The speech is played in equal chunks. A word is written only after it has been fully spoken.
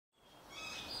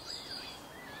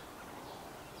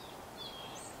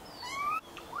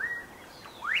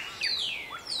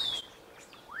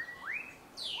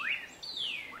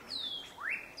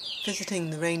visiting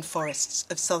the rainforests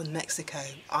of southern Mexico,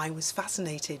 I was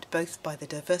fascinated both by the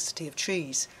diversity of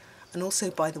trees and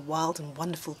also by the wild and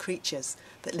wonderful creatures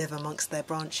that live amongst their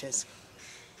branches.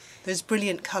 There's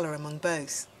brilliant colour among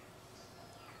both.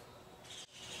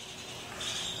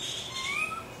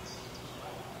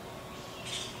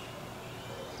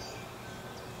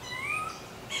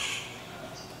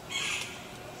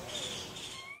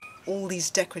 All these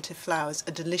decorative flowers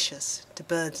are delicious to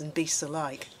birds and beasts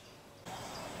alike.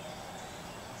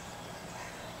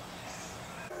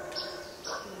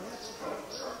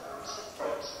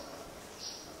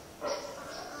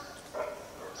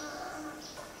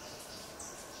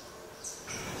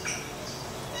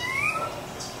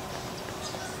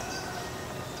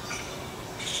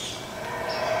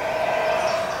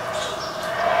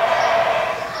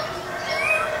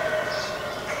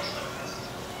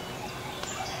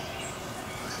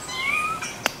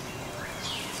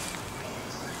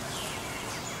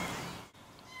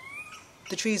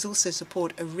 The trees also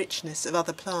support a richness of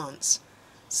other plants,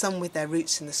 some with their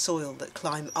roots in the soil that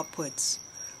climb upwards,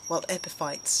 while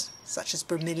epiphytes, such as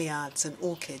bromeliads and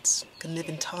orchids, can live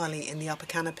entirely in the upper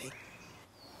canopy.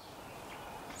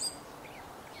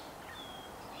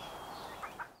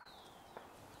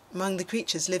 Among the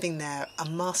creatures living there are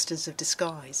masters of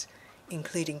disguise,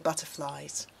 including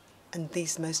butterflies, and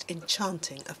these most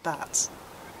enchanting of bats.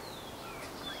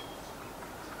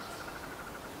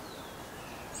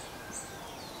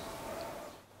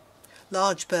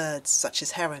 Large birds, such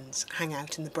as herons, hang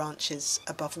out in the branches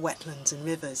above wetlands and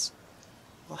rivers,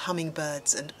 while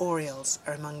hummingbirds and orioles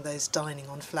are among those dining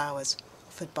on flowers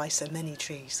offered by so many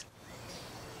trees.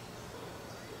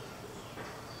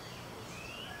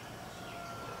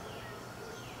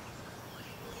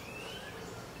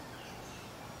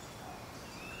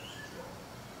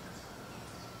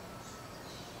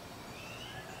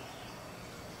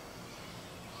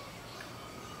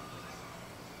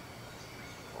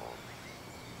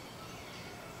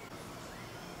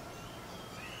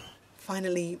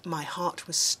 Finally, my heart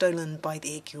was stolen by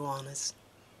the iguanas,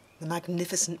 the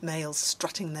magnificent males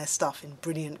strutting their stuff in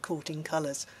brilliant courting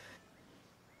colours,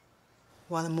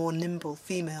 while a more nimble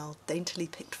female daintily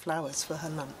picked flowers for her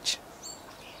lunch.